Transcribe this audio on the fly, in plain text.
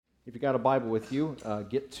If you got a Bible with you,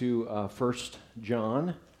 get to 1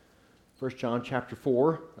 John. 1 John chapter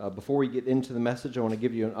 4. Before we get into the message, I want to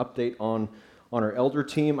give you an update on our elder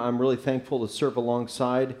team. I'm really thankful to serve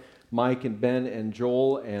alongside Mike and Ben and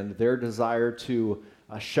Joel and their desire to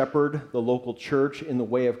shepherd the local church in the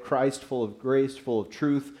way of Christ, full of grace, full of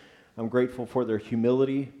truth. I'm grateful for their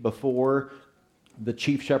humility before the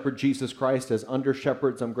chief shepherd, Jesus Christ, as under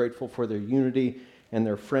shepherds. I'm grateful for their unity and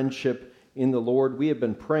their friendship in the Lord. We have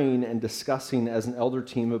been praying and discussing as an elder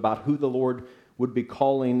team about who the Lord would be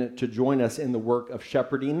calling to join us in the work of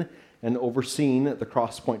shepherding and overseeing the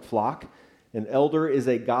Crosspoint flock. An elder is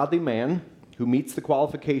a godly man who meets the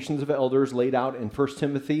qualifications of elders laid out in 1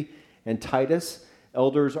 Timothy and Titus.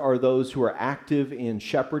 Elders are those who are active in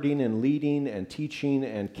shepherding and leading and teaching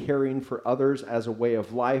and caring for others as a way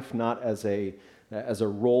of life, not as a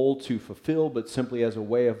role to fulfill, but simply as a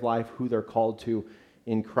way of life, who they're called to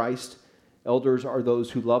in Christ. Elders are those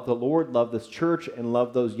who love the Lord, love this church, and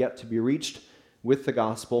love those yet to be reached with the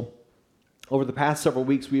gospel. Over the past several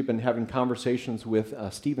weeks, we've been having conversations with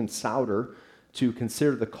Stephen Souter to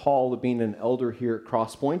consider the call of being an elder here at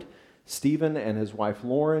Crosspoint. Stephen and his wife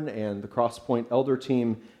Lauren and the Crosspoint elder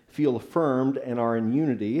team feel affirmed and are in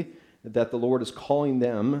unity that the Lord is calling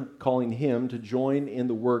him to join in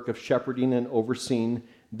the work of shepherding and overseeing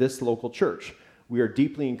this local church. We are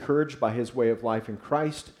deeply encouraged by his way of life in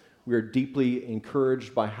Christ. We are deeply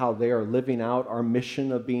encouraged by how they are living out our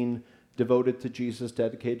mission of being devoted to Jesus,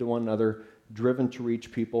 dedicated to one another, driven to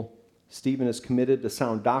reach people. Stephen is committed to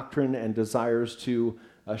sound doctrine and desires to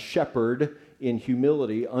shepherd in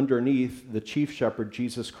humility underneath the chief shepherd,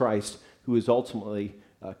 Jesus Christ, who is ultimately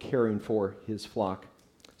caring for his flock.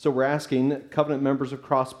 So we're asking covenant members of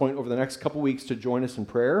Crosspoint over the next couple weeks to join us in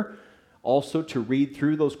prayer, also to read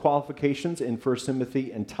through those qualifications in 1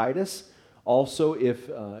 Timothy and Titus. Also,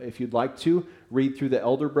 if you'd like to, read through the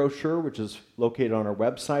elder brochure, which is located on our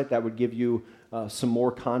website. That would give you some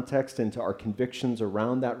more context into our convictions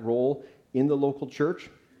around that role in the local church.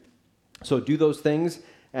 So do those things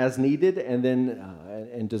as needed and then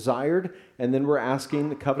and desired. And then we're asking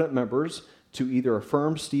the covenant members to either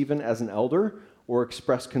affirm Stephen as an elder or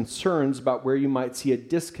express concerns about where you might see a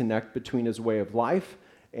disconnect between his way of life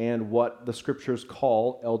and what the scriptures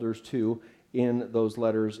call elders to in those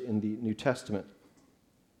letters in the New Testament.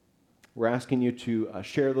 We're asking you to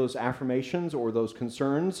share those affirmations or those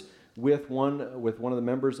concerns with one of the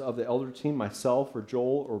members of the elder team, myself or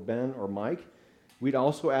Joel or Ben or Mike. We'd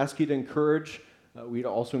also encourage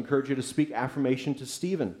you to speak affirmation to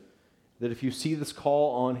Stephen, that if you see this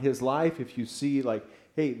call on his life, if you see like,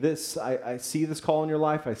 hey, I see this call in your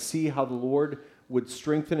life, I see how the Lord would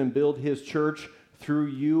strengthen and build his church through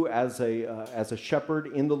you as a shepherd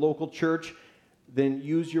in the local church, then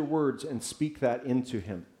use your words and speak that into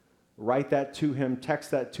him. Write that to him,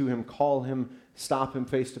 text that to him, call him, stop him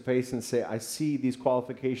face to face and say, I see these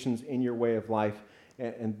qualifications in your way of life,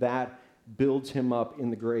 and that builds him up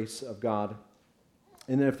in the grace of God.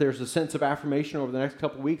 And then if there's a sense of affirmation over the next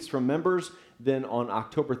couple of weeks from members, then on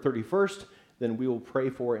October 31st, then we will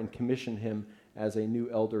pray for and commission him as a new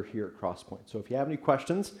elder here at Crosspoint. So if you have any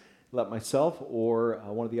questions, let myself or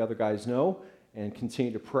one of the other guys know, and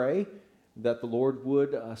continue to pray that the Lord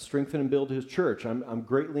would strengthen and build his church. I'm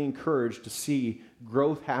greatly encouraged to see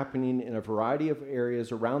growth happening in a variety of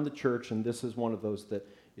areas around the church, and this is one of those that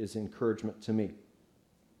is encouragement to me.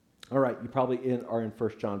 All right, you probably are in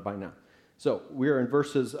 1 John by now. So we are in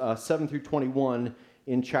verses 7 through 21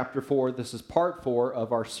 in chapter 4. This is part 4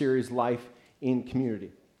 of our series, Life in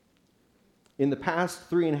Community. In the past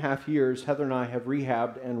 3.5 years, Heather and I have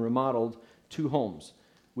rehabbed and remodeled 2 homes.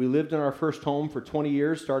 We lived in our first home for 20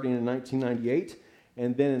 years, starting in 1998,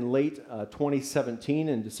 and then in late 2017,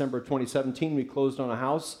 in December 2017, we closed on a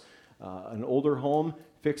house, an older home,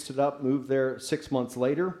 fixed it up, moved there 6 months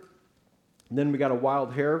later. And then we got a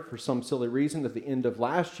wild hair for some silly reason at the end of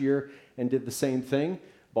last year and did the same thing.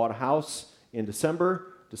 Bought a house in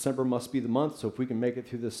December. December must be the month, so if we can make it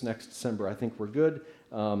through this next December, I think we're good.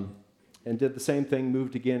 And did the same thing,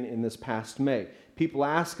 moved again in this past May. People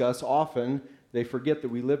ask us often, they forget that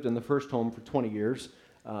we lived in the first home for 20 years,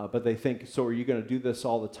 but they think, so are you going to do this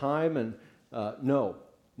all the time? And no,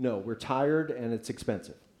 we're tired and it's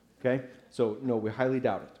expensive, okay? So no, we highly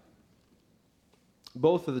doubt it.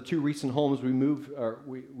 Both of the 2 recent homes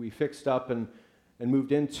we fixed up and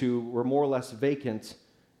moved into were more or less vacant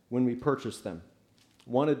when we purchased them.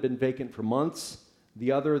 One had been vacant for months.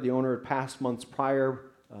 The owner had passed months prior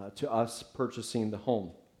to us purchasing the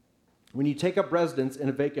home. When you take up residence in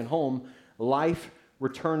a vacant home, life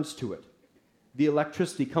returns to it. The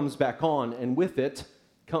electricity comes back on, and with it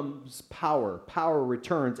comes power. Power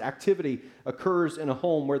returns. Activity occurs in a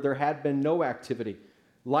home where there had been no activity.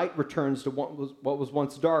 Light returns to what was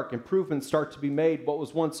once dark. Improvements start to be made. What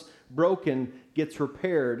was once broken gets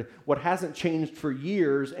repaired. What hasn't changed for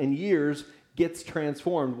years and years gets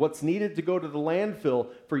transformed. What's needed to go to the landfill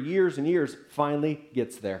for years and years finally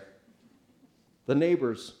gets there. The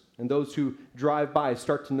neighbors and those who drive by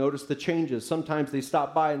start to notice the changes. Sometimes they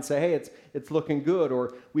stop by and say, hey, it's looking good,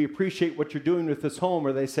 or we appreciate what you're doing with this home,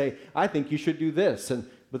 or they say, I think you should do this.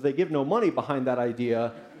 But they give no money behind that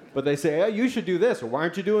idea, but they say, hey, you should do this, or why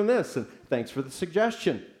aren't you doing this? And thanks for the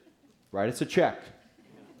suggestion. Write us a check.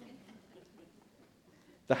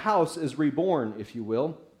 The house is reborn, if you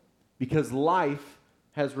will, because life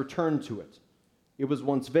has returned to it. It was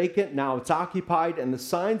once vacant, now it's occupied, and the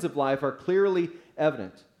signs of life are clearly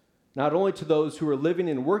evident, not only to those who are living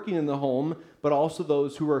and working in the home, but also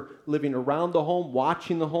those who are living around the home,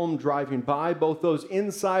 watching the home, driving by. Both those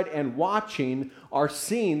inside and watching are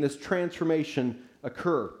seeing this transformation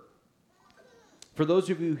occur. For those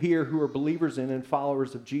of you here who are believers in and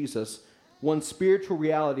followers of Jesus, one spiritual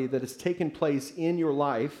reality that has taken place in your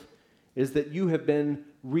life is that you have been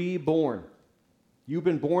reborn. You've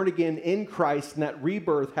been born again in Christ, and that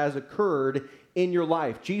rebirth has occurred in your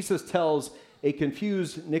life. Jesus tells a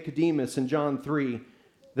confused Nicodemus in John 3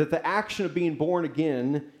 that the action of being born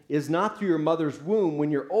again is not through your mother's womb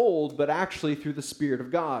when you're old, but actually through the Spirit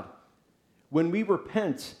of God. When we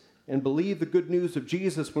repent and believe the good news of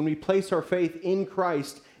Jesus, when we place our faith in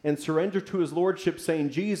Christ and surrender to his lordship,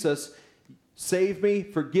 saying, Jesus, save me,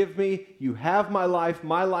 forgive me, you have my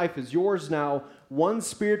life is yours now, one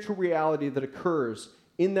spiritual reality that occurs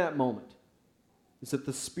in that moment is that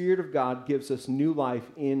the Spirit of God gives us new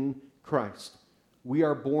life in Christ. We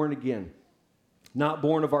are born again, not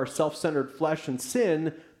born of our self-centered flesh and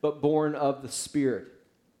sin, but born of the Spirit.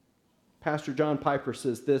 Pastor John Piper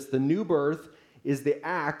says this, the new birth is the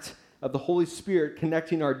act of the Holy Spirit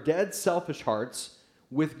connecting our dead selfish hearts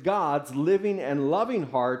with God's living and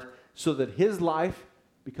loving heart so that his life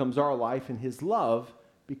becomes our life and his love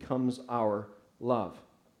becomes our love.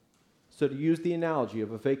 So to use the analogy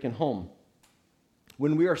of a vacant home,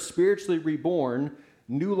 when we are spiritually reborn,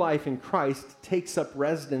 new life in Christ takes up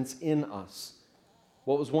residence in us.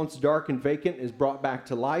 What was once dark and vacant is brought back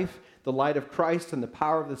to life. The light of Christ and the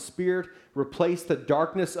power of the Spirit replace the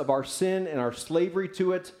darkness of our sin and our slavery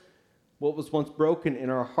to it. What was once broken in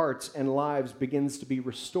our hearts and lives begins to be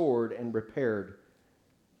restored and repaired.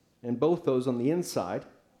 And both those on the inside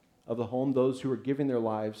of the home, those who are giving their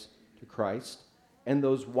lives to Christ, and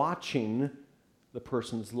those watching the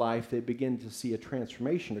person's life, they begin to see a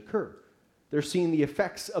transformation occur. They're seeing the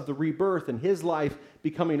effects of the rebirth and his life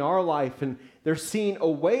becoming our life, and they're seeing a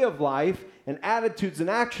way of life and attitudes and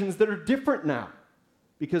actions that are different now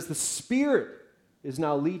because the Spirit is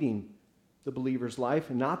now leading the believer's life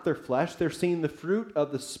and not their flesh. They're seeing the fruit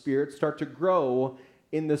of the Spirit start to grow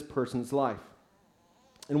in this person's life.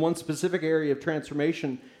 And one specific area of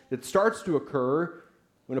transformation that starts to occur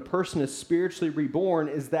when a person is spiritually reborn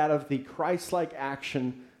is that of the Christ-like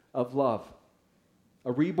action of love.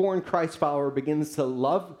 A reborn Christ follower begins to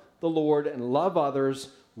love the Lord and love others.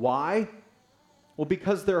 Why? Well,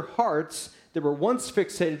 because their hearts that were once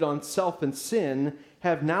fixated on self and sin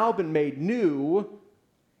have now been made new,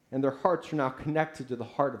 and their hearts are now connected to the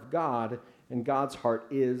heart of God, and God's heart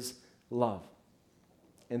is love.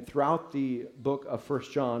 And throughout the book of 1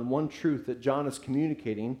 John, one truth that John is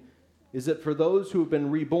communicating is that for those who have been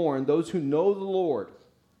reborn, those who know the Lord,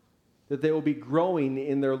 that they will be growing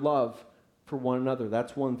in their love for one another.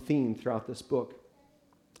 That's one theme throughout this book.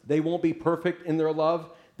 They won't be perfect in their love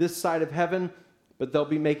this side of heaven, but they'll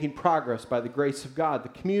be making progress by the grace of God. The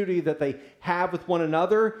community that they have with one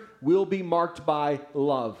another will be marked by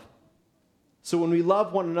love. So when we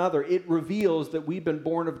love one another, it reveals that we've been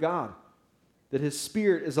born of God, that his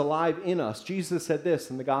Spirit is alive in us. Jesus said this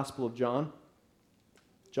in the Gospel of John,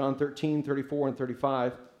 John 13, 34 and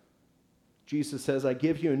 35. Jesus says, I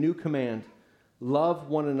give you a new command. Love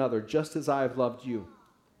one another just as I have loved you.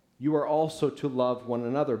 You are also to love one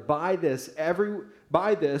another. By this, everyone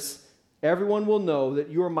will know that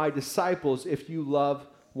you are my disciples if you love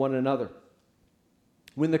one another.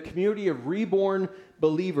 When the community of reborn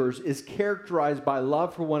believers is characterized by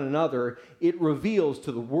love for one another, it reveals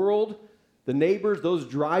to the world, the neighbors, those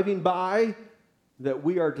driving by, that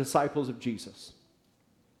we are disciples of Jesus.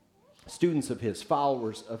 Students of his,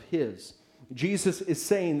 followers of his. Jesus is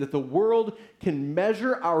saying that the world can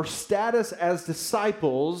measure our status as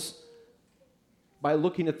disciples by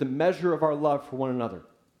looking at the measure of our love for one another.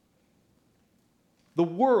 The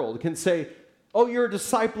world can say, Oh, you're a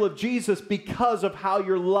disciple of Jesus because of how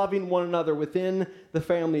you're loving one another within the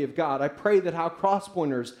family of God. I pray that how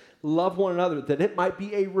Crosspointers love one another, that it might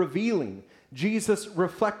be a revealing, Jesus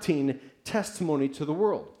reflecting testimony to the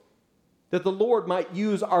world. That the Lord might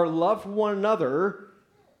use our love for one another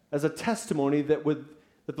as a testimony that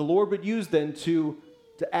the Lord would use then to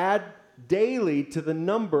add daily to the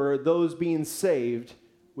number of those being saved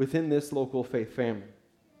within this local faith family.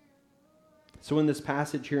 So in this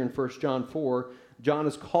passage here in 1 John 4, John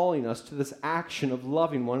is calling us to this action of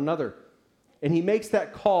loving one another. And he makes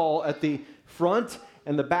that call at the front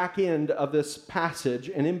and the back end of this passage.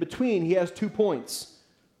 And in between, he has 2 points.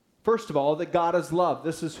 First of all, that God is love.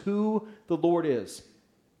 This is who the Lord is.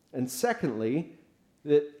 And secondly,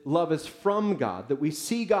 that love is from God, that we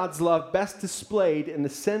see God's love best displayed in the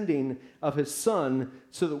sending of his Son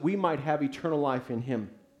so that we might have eternal life in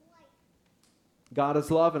him. God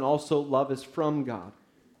is love, and also love is from God.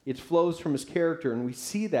 It flows from his character, and we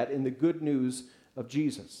see that in the good news of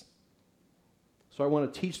Jesus. So I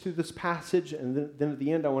want to teach through this passage, and then at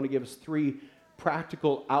the end I want to give us 3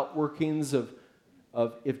 practical outworkings of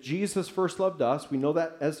if Jesus first loved us, we know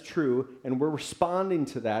that as true, and we're responding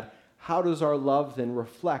to that, how does our love then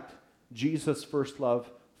reflect Jesus' first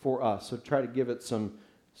love for us? So try to give it some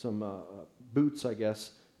boots, I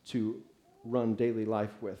guess, to run daily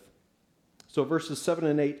life with. So verses 7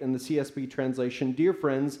 and 8 in the CSB translation, "Dear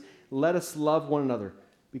friends, let us love one another,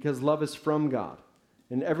 because love is from God.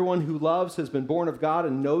 And everyone who loves has been born of God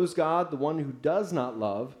and knows God. The one who does not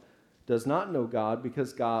love does not know God,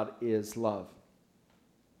 because God is love."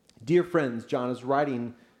 Dear friends, John is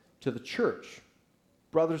writing to the church.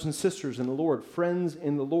 Brothers and sisters in the Lord, friends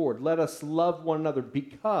in the Lord, let us love one another,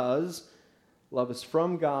 because love is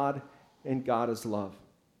from God and God is love.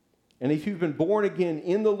 And if you've been born again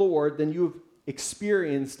in the Lord, then you've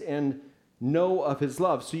experienced and know of his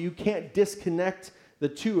love. So you can't disconnect the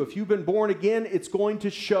two. If you've been born again, it's going to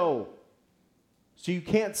show. So you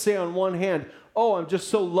can't say on one hand, oh, I'm just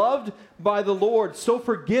so loved by the Lord, so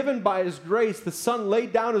forgiven by his grace. The Son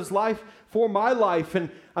laid down his life for my life, and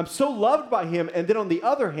I'm so loved by him. And then on the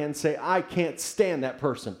other hand, say, I can't stand that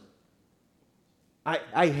person.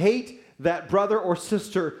 I hate that brother or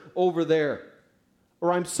sister over there.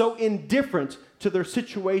 Or I'm so indifferent to their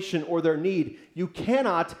situation or their need. You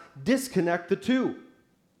cannot disconnect the two.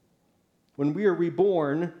 When we are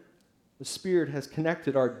reborn, the Spirit has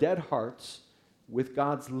connected our dead hearts with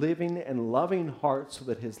God's living and loving heart so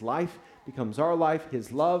that his life becomes our life,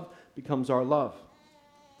 his love becomes our love.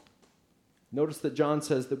 Notice that John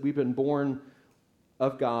says that we've been born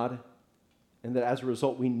of God and that as a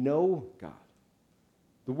result we know God.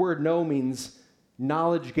 The word know means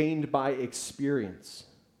knowledge gained by experience.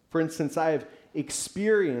 For instance, I have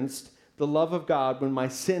experienced the love of God when my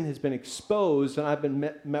sin has been exposed and I've been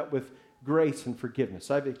met with grace and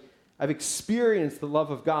forgiveness. I've experienced the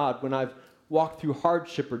love of God when I've walked through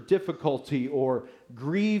hardship or difficulty or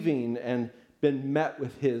grieving and been met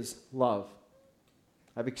with his love.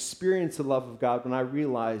 I've experienced the love of God when I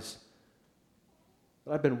realize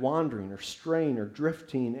that I've been wandering or straying or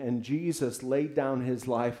drifting, and Jesus laid down his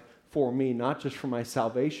life for me, not just for my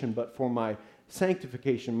salvation, but for my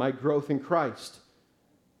sanctification, my growth in Christ.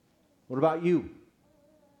 What about you?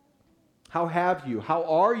 How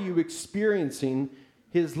are you experiencing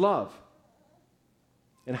his love?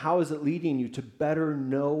 And how is it leading you to better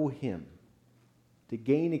know him, to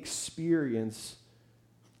gain experience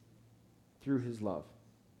through his love?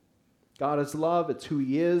 God is love. It's who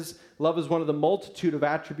he is. Love is one of the multitude of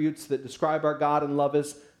attributes that describe our God, and love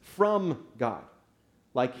is from God.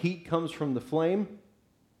 Like heat comes from the flame,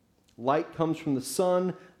 light comes from the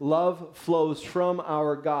sun, love flows from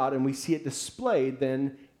our God, and we see it displayed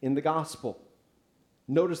then in the gospel.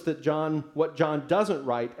 Notice that what John doesn't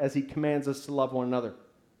write as he commands us to love one another.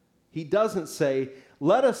 He doesn't say,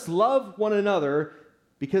 let us love one another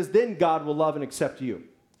because then God will love and accept you.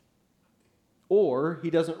 Or he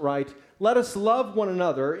doesn't write, let us love one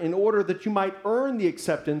another in order that you might earn the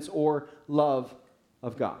acceptance or love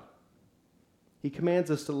of God. He commands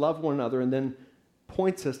us to love one another and then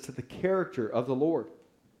points us to the character of the Lord.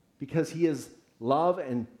 Because he is love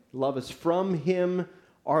and love is from him.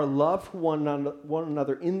 Our love for one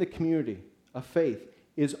another in the community of faith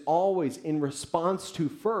is always in response to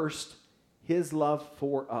first his love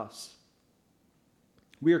for us.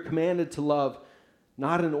 We are commanded to love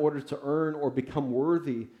not in order to earn or become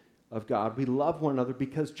worthy of God. We love one another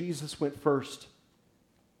because Jesus went first.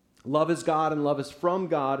 Love is God and love is from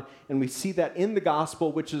God, and we see that in the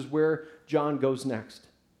gospel, which is where John goes next.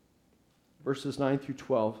 Verses 9 through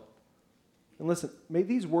 12. And listen, may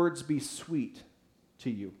these words be sweet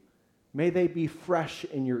to you. May they be fresh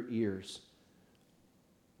in your ears.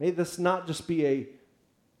 May this not just be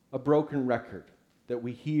a broken record that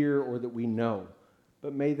we hear or that we know,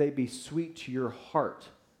 but may they be sweet to your heart,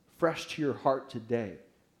 fresh to your heart today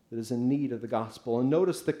that is in need of the gospel. And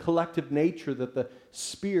notice the collective nature that the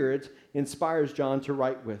Spirit inspires John to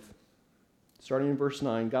write with. Starting in verse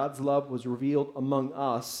 9, God's love was revealed among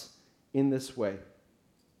us in this way.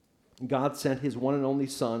 God sent his one and only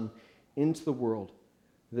Son into the world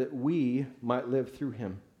that we might live through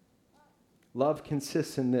him. Love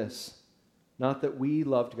consists in this, not that we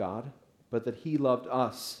loved God, but that he loved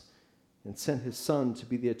us and sent his Son to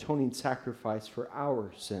be the atoning sacrifice for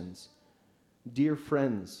our sins. Dear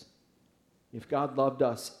friends, if God loved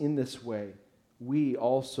us in this way, we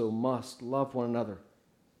also must love one another.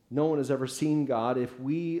 No one has ever seen God. If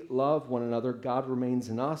we love one another, God remains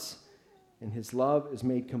in us, and his love is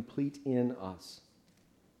made complete in us.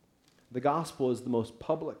 The gospel is the most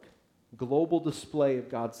public, global display of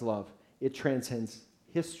God's love. It transcends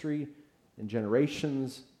history and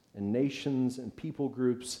generations and nations and people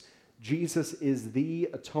groups. Jesus is the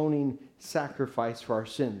atoning sacrifice for our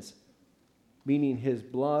sins, meaning his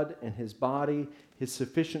blood and his body, his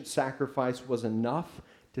sufficient sacrifice was enough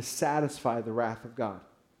to satisfy the wrath of God,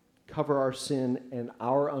 cover our sin and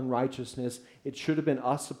our unrighteousness. It should have been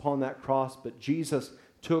us upon that cross, but Jesus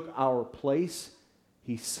took our place.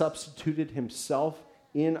 He substituted himself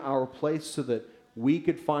in our place so that we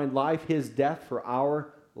could find life, his death for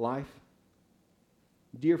our life.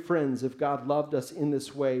 Dear friends, if God loved us in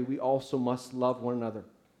this way, we also must love one another.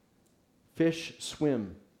 Fish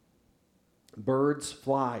swim. Birds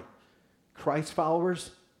fly. Christ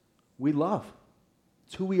followers, we love.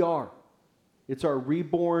 It's who we are. It's our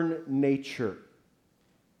reborn nature.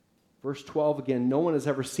 Verse 12 again, no one has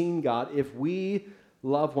ever seen God. If we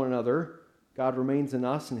love one another, God remains in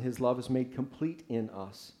us and his love is made complete in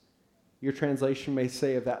us. Your translation may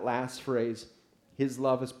say of that last phrase, his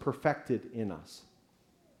love is perfected in us.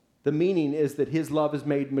 The meaning is that his love is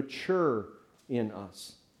made mature in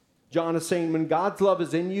us. John is saying when God's love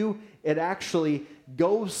is in you, it actually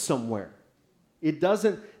goes somewhere. It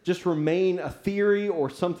doesn't just remain a theory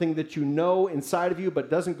or something that you know inside of you,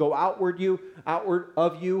 but doesn't go outward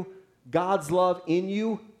of you. God's love in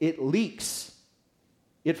you, it leaks.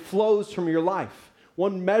 It flows from your life.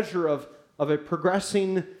 One measure of a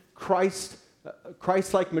progressing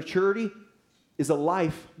Christ-like maturity is a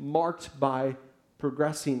life marked by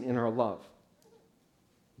progressing in our love.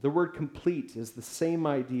 The word complete is the same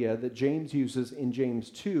idea that James uses in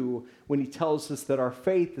James 2 when he tells us that our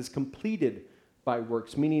faith is completed by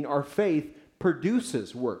works, meaning our faith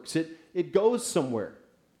produces works. It goes somewhere.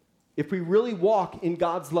 If we really walk in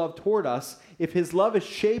God's love toward us, if his love is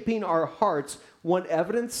shaping our hearts, one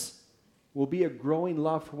evidence will be a growing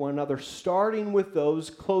love for one another, starting with those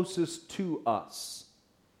closest to us.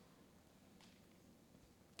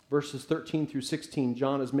 Verses 13 through 16,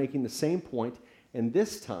 John is making the same point, and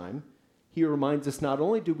this time he reminds us not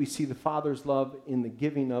only do we see the Father's love in the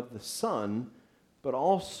giving of the Son, but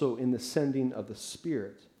also in the sending of the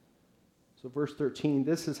Spirit. So verse 13,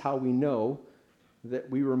 this is how we know that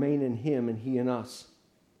we remain in him and he in us.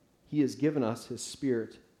 He has given us his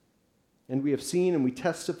Spirit. And we have seen and we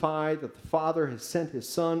testify that the Father has sent his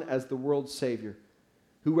Son as the world's Savior.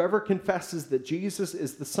 Whoever confesses that Jesus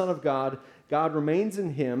is the Son of God, God remains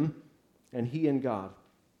in him and he in God.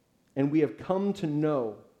 And we have come to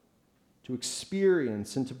know, to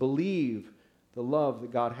experience, and to believe the love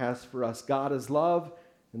that God has for us. God is love,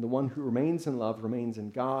 and the one who remains in love remains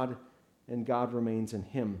in God, and God remains in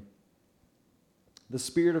him. The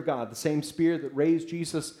Spirit of God, the same Spirit that raised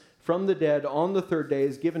Jesus from the dead on the third day,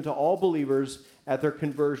 is given to all believers at their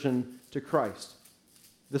conversion to Christ.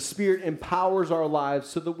 The Spirit empowers our lives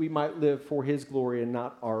so that we might live for his glory and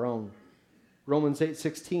not our own. Romans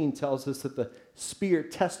 8:16 tells us that the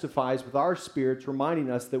Spirit testifies with our spirits, reminding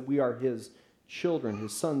us that we are his children,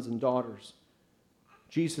 his sons and daughters.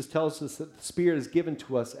 Jesus tells us that the Spirit is given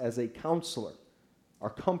to us as a counselor,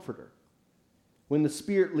 our comforter. When the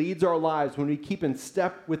Spirit leads our lives, when we keep in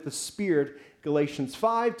step with the Spirit, Galatians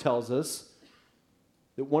 5 tells us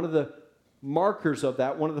that one of the markers of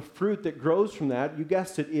that, one of the fruit that grows from that, you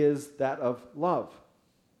guessed it, is that of love.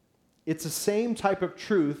 It's the same type of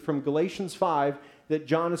truth from Galatians 5 that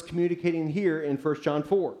John is communicating here in 1 John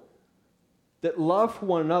 4. That love for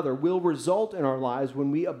one another will result in our lives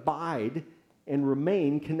when we abide and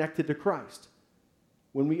remain connected to Christ.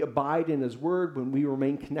 When we abide in his word, when we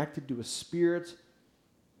remain connected to his Spirit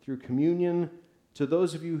through communion. To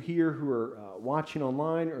those of you here who are watching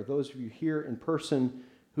online, or those of you here in person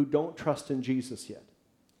who don't trust in Jesus yet,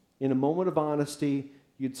 in a moment of honesty,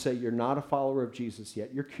 you'd say you're not a follower of Jesus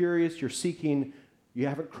yet. You're curious, you're seeking, you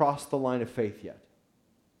haven't crossed the line of faith yet.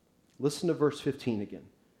 Listen to verse 15 again.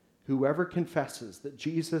 Whoever confesses that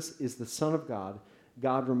Jesus is the Son of God,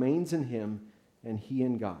 God remains in him, and he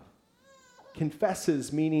in God.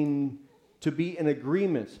 Confesses meaning to be in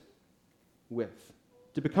agreement with.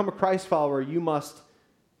 To become a Christ follower, you must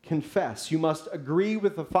confess. You must agree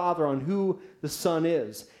with the Father on who the Son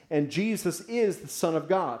is. And Jesus is the Son of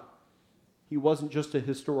God. He wasn't just a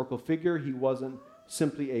historical figure. He wasn't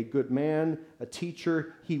simply a good man, a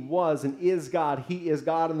teacher. He was and is God. He is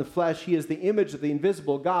God in the flesh. He is the image of the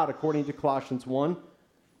invisible God, according to Colossians 1.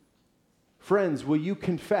 Friends, will you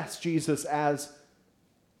confess Jesus as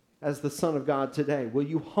the Son of God today? Will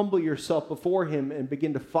you humble yourself before him and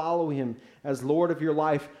begin to follow him as Lord of your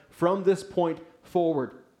life from this point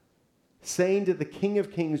forward? Saying to the King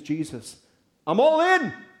of Kings, Jesus, I'm all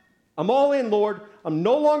in. I'm all in, Lord. I'm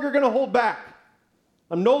no longer going to hold back.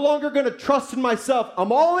 I'm no longer going to trust in myself.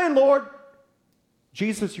 I'm all in, Lord.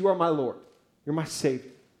 Jesus, you are my Lord. You're my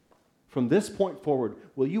Savior. From this point forward,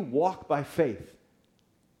 will you walk by faith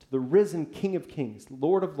to the risen King of Kings,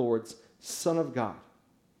 Lord of Lords, Son of God,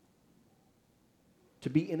 to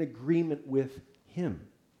be in agreement with him?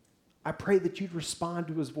 I pray that you'd respond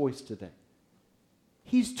to his voice today.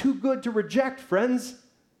 He's too good to reject, friends.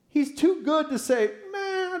 He's too good to say,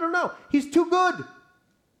 man, I don't know. He's too good.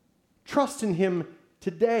 Trust in him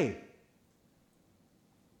today.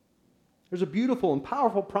 There's a beautiful and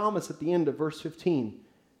powerful promise at the end of verse 15.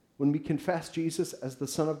 When we confess Jesus as the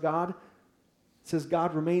Son of God, it says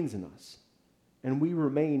God remains in us, and we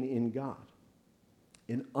remain in God.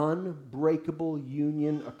 An unbreakable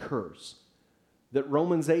union occurs that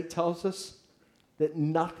Romans 8 tells us that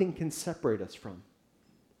nothing can separate us from.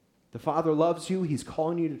 The Father loves you. He's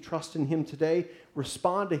calling you to trust in him today.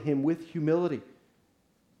 Respond to him with humility.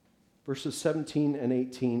 Verses 17 and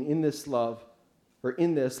 18, in this, love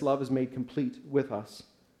is made complete with us,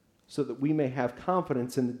 so that we may have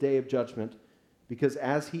confidence in the day of judgment, because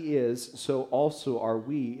as he is, so also are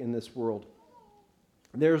we in this world.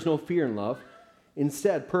 There is no fear in love.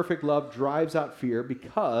 Instead, perfect love drives out fear,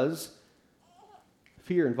 because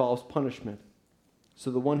fear involves punishment. So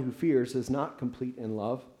the one who fears is not complete in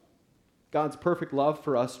love. God's perfect love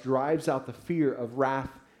for us drives out the fear of wrath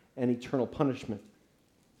and eternal punishment.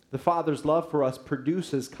 The Father's love for us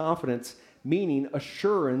produces confidence, meaning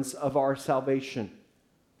assurance of our salvation.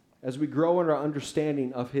 As we grow in our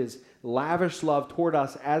understanding of his lavish love toward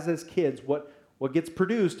us as his kids, what gets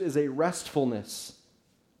produced is a restfulness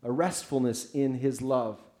in his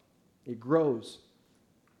love. It grows.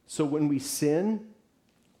 So when we sin,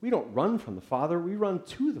 we don't run from the Father, we run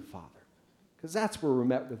to the Father. Because that's where we're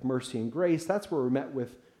met with mercy and grace. That's where we're met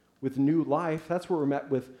with new life. That's where we're met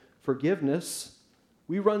with forgiveness.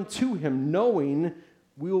 We run to him knowing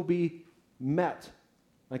we will be met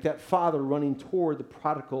like that father running toward the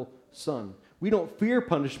prodigal son. We don't fear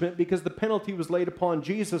punishment because the penalty was laid upon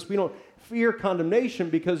Jesus. We don't fear condemnation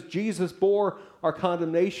because Jesus bore our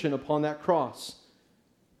condemnation upon that cross.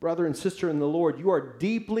 Brother and sister in the Lord, you are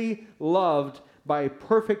deeply loved by a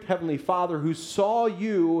perfect heavenly Father who saw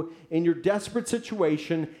you in your desperate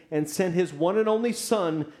situation and sent his one and only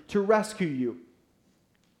Son to rescue you.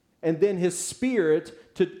 And then his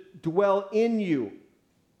Spirit to dwell in you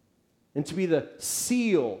and to be the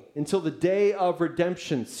seal until the day of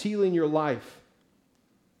redemption, sealing your life.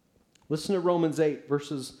 Listen to Romans 8,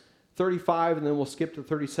 verses 35, and then we'll skip to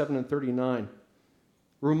 37 and 39.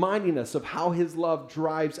 Reminding us of how his love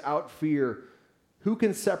drives out fear. Who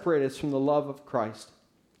can separate us from the love of Christ?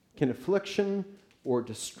 Can affliction or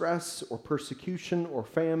distress or persecution or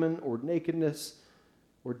famine or nakedness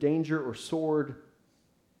or danger or sword?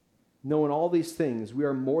 Knowing all these things, we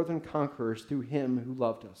are more than conquerors through him who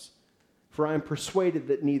loved us. For I am persuaded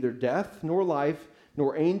that neither death nor life,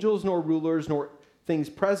 nor angels nor rulers, nor things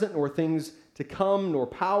present nor things to come, nor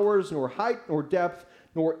powers, nor height, nor depth,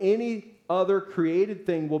 nor any other created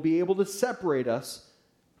thing will be able to separate us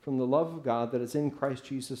from the love of God that is in Christ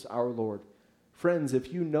Jesus our Lord. Friends,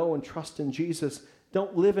 if you know and trust in Jesus,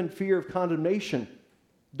 don't live in fear of condemnation.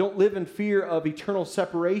 Don't live in fear of eternal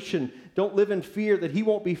separation. Don't live in fear that he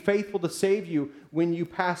won't be faithful to save you when you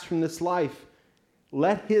pass from this life.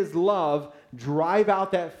 Let his love drive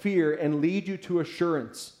out that fear and lead you to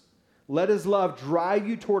assurance. Let his love drive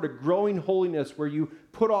you toward a growing holiness where you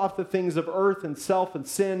put off the things of earth and self and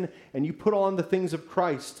sin, and you put on the things of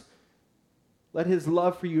Christ. Let his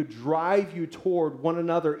love for you drive you toward one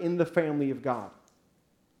another in the family of God.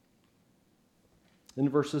 In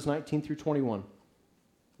verses 19 through 21,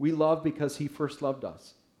 we love because he first loved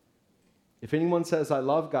us. If anyone says, I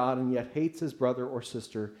love God, and yet hates his brother or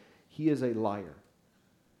sister, he is a liar.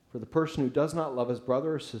 For the person who does not love his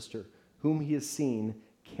brother or sister, whom he has seen,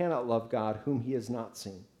 cannot love God, whom he has not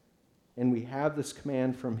seen. And we have this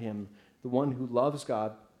command from him. The one who loves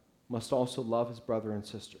God must also love his brother and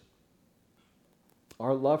sister.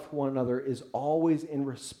 Our love for one another is always in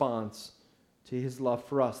response to his love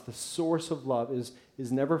for us. The source of love is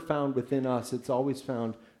never found within us. It's always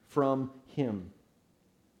found from him.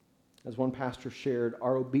 As one pastor shared,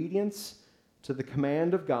 our obedience to the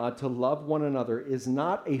command of God to love one another is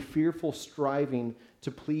not a fearful striving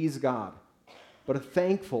to please God, but a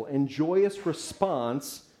thankful and joyous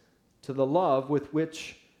response to the love with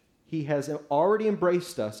which he has already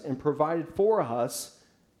embraced us and provided for us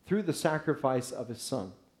through the sacrifice of his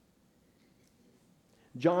Son.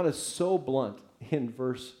 John is so blunt in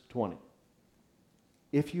verse 20.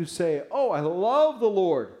 If you say, "Oh, I love the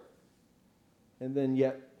Lord," and then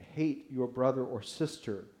yet hate your brother or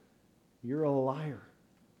sister, you're a liar.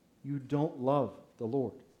 You don't love the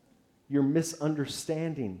Lord. You're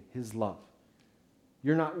misunderstanding his love.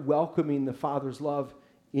 You're not welcoming the Father's love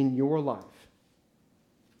in your life.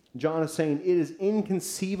 John is saying it is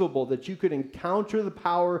inconceivable that you could encounter the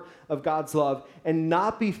power of God's love and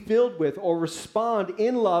not be filled with or respond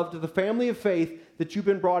in love to the family of faith that you've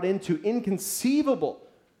been brought into. Inconceivable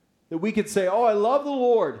that we could say, "Oh, I love the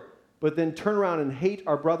Lord," but then turn around and hate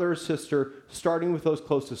our brother or sister, starting with those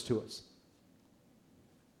closest to us.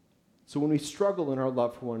 So when we struggle in our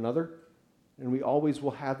love for one another, and we always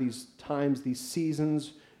will have these times, these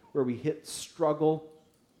seasons where we hit struggle,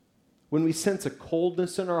 when we sense a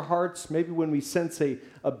coldness in our hearts, maybe when we sense a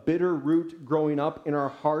bitter root growing up in our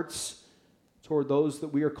hearts toward those that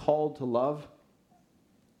we are called to love,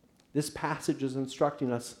 this passage is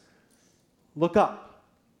instructing us, look up.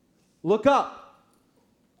 Look up.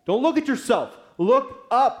 Don't look at yourself. Look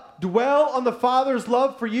up. Dwell on the Father's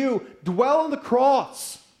love for you. Dwell on the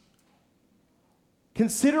cross.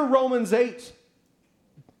 Consider Romans 8.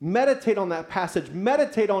 Meditate on that passage.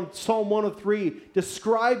 Meditate on Psalm 103,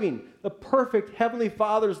 describing the perfect Heavenly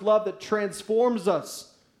Father's love that transforms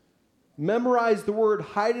us. Memorize the word.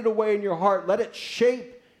 Hide it away in your heart. Let it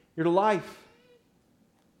shape your life.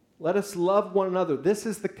 Let us love one another. This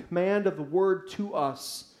is the command of the word to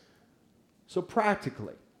us. So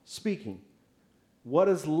practically speaking, what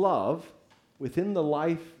is love within the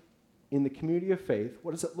life in the community of faith?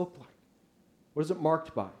 What does it look like? What is it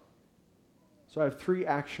marked by? So I have 3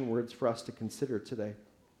 action words for us to consider today.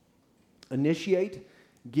 Initiate,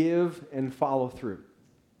 give, and follow through.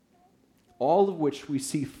 All of which we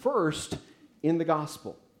see first in the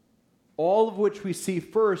gospel. All of which we see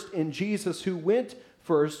first in Jesus, who went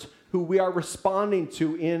first, who we are responding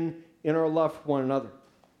to in our love for one another.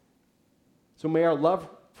 So may our love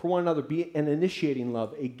for one another be an initiating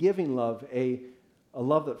love, a giving love, a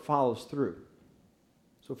love that follows through.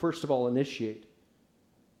 So first of all, initiate.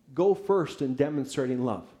 Go first in demonstrating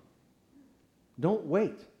love. Don't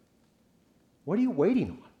wait. What are you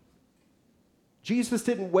waiting on? Jesus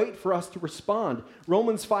didn't wait for us to respond.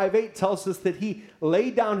 Romans 5:8 tells us that he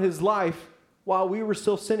laid down his life while we were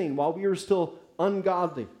still sinning, while we were still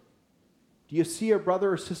ungodly. Do you see a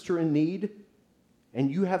brother or sister in need,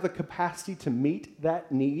 and you have the capacity to meet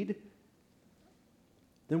that need?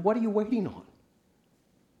 Then what are you waiting on?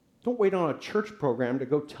 Don't wait on a church program to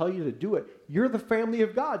go tell you to do it. You're the family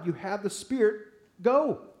of God. You have the Spirit.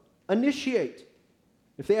 Go. Initiate.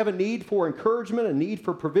 If they have a need for encouragement, a need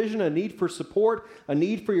for provision, a need for support, a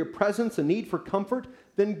need for your presence, a need for comfort,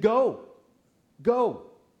 then go. Go.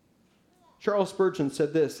 Charles Spurgeon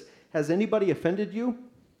said this, "Has anybody offended you?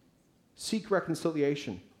 Seek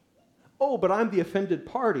reconciliation." "Oh, but I'm the offended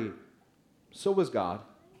party." So was God.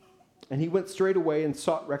 And he went straight away and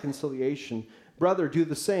sought reconciliation. "Brother, do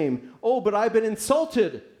the same." "Oh, but I've been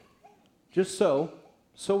insulted." Just so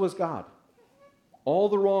was God. All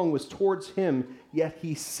the wrong was towards him, yet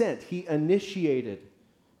he sent, he initiated.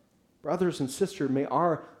 Brothers and sisters, may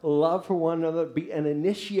our love for one another be an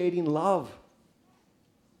initiating love.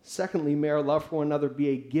 Secondly, may our love for one another be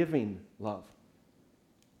a giving love.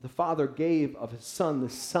 The Father gave of his Son. The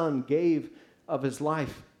Son gave of his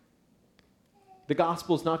life. The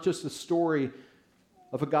gospel is not just a story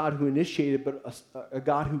of a God who initiated, but a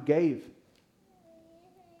God who gave.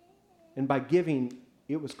 And by giving,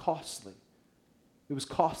 it was costly. It was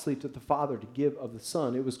costly to the Father to give of the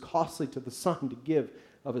Son. It was costly to the Son to give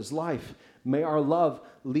of his life. May our love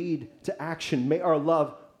lead to action. May our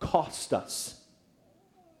love cost us.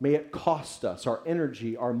 May it cost us our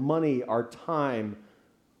energy, our money, our time,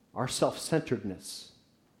 our self-centeredness.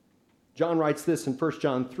 John writes this in 1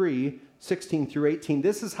 John 3:16 through 18.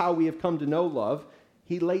 "This is how we have come to know love.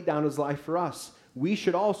 He laid down his life for us. We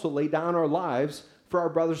should also lay down our lives for our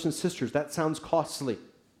brothers and sisters." That sounds costly.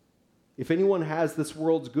 If anyone has this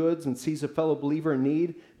world's goods and sees a fellow believer in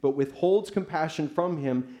need, but withholds compassion from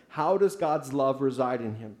him, how does God's love reside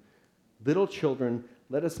in him? Little children,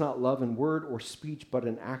 let us not love in word or speech, but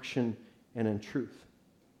in action and in truth.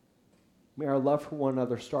 May our love for one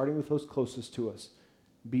another, starting with those closest to us,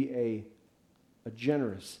 be a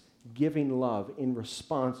generous, giving love in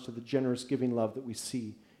response to the generous giving love that we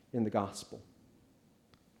see in the gospel.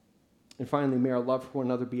 And finally, may our love for one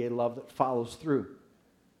another be a love that follows through.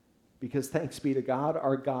 Because thanks be to God,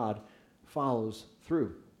 our God follows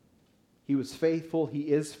through. He was faithful.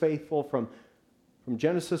 He is faithful. From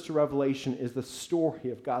Genesis to Revelation is the story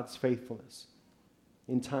of God's faithfulness.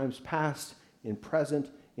 In times past, in present,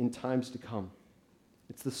 in times to come.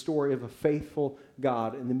 It's the story of a faithful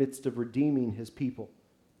God in the midst of redeeming his people.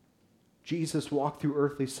 Jesus walked through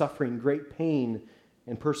earthly suffering, great pain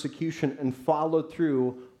and persecution, and followed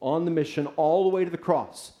through on the mission all the way to the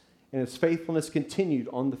cross. And his faithfulness continued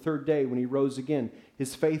on the third day when he rose again.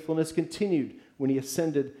 His faithfulness continued when he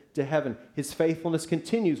ascended to heaven. His faithfulness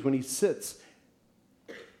continues when he sits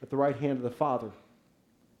at the right hand of the Father.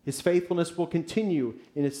 His faithfulness will continue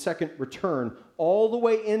in his second return. All the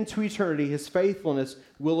way into eternity, his faithfulness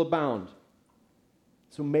will abound.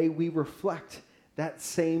 So may we reflect that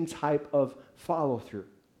same type of follow-through.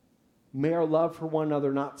 May our love for one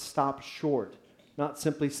another not stop short, not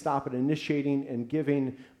simply stop at initiating and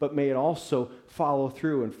giving, but may it also follow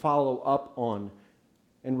through and follow up on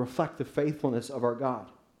and reflect the faithfulness of our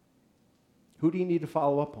God. Who do you need to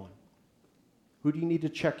follow up on? Who do you need to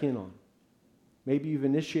check in on? Maybe you've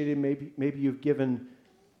initiated, maybe you've given,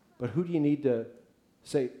 but who do you need to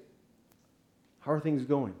say, how are things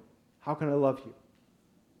going? How can I love you?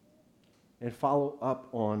 And follow up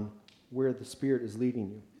on where the Spirit is leading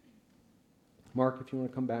you. Mark, if you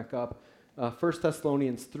want to come back up. 1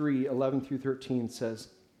 Thessalonians 3, 11 through 13 says,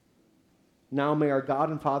 Now may our God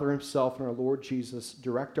and Father himself and our Lord Jesus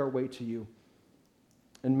direct our way to you.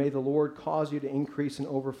 And may the Lord cause you to increase and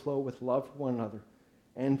overflow with love for one another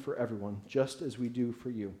and for everyone, just as we do for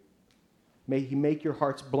you. May he make your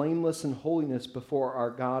hearts blameless in holiness before our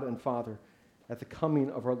God and Father at the coming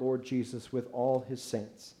of our Lord Jesus with all his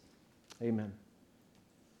saints. Amen.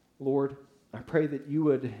 Lord, I pray that you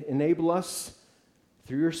would enable us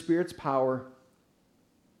through your Spirit's power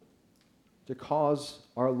to cause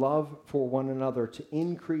our love for one another to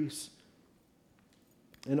increase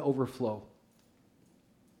and overflow.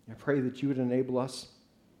 I pray that you would enable us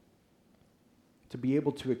to be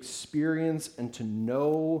able to experience and to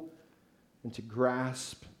know and to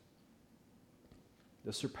grasp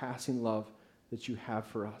the surpassing love that you have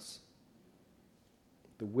for us.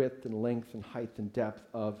 The width and length and height and depth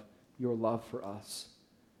of your love for us.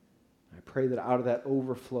 I pray that out of that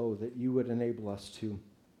overflow that you would enable us to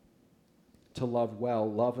love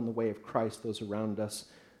well, love in the way of Christ, those around us.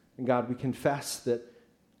 And God, we confess that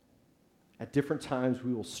at different times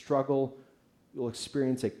we will struggle, we'll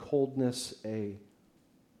experience a coldness,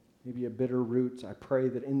 maybe a bitter root. I pray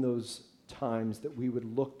that in those times that we would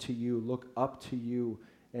look to you, look up to you,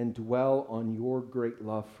 and dwell on your great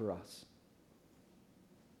love for us.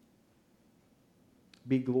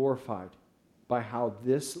 Be glorified by how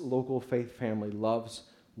this local faith family loves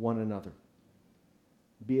one another.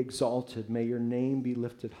 Be exalted. May your name be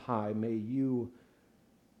lifted high. May you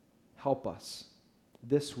help us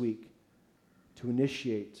this week to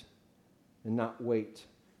initiate and not wait,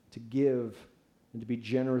 to give and to be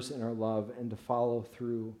generous in our love and to follow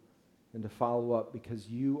through and to follow up because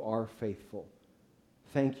you are faithful.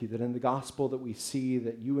 Thank you that in the gospel that we see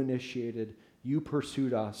that you initiated, you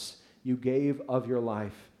pursued us, you gave of your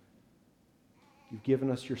life. You've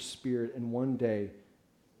given us your Spirit, and one day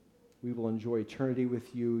we will enjoy eternity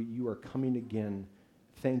with you. You are coming again.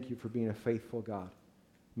 Thank you for being a faithful God.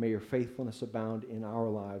 May your faithfulness abound in our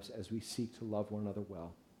lives as we seek to love one another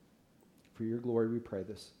well. For your glory we pray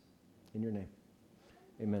this. In your name,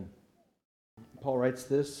 amen. Paul writes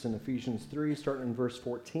this in Ephesians 3, starting in verse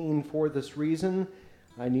 14. For this reason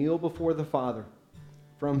I kneel before the Father,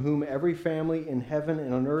 from whom every family in heaven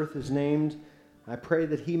and on earth is named. I pray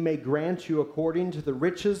that he may grant you, according to the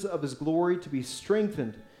riches of his glory, to be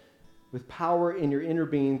strengthened with power in your inner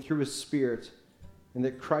being through his Spirit, and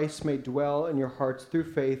that Christ may dwell in your hearts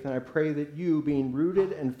through faith. And I pray that you, being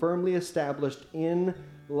rooted and firmly established in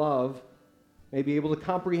love, may be able to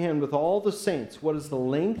comprehend with all the saints what is the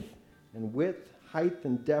length and width, height,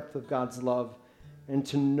 and depth of God's love, and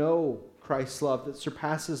to know Christ's love that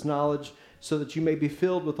surpasses knowledge, so that you may be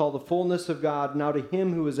filled with all the fullness of God. Now to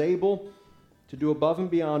him who is able to do above and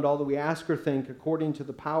beyond all that we ask or think, according to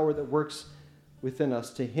the power that works within us,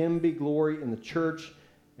 to him be glory in the church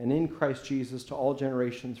and in Christ Jesus to all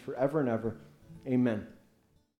generations forever and ever. Amen.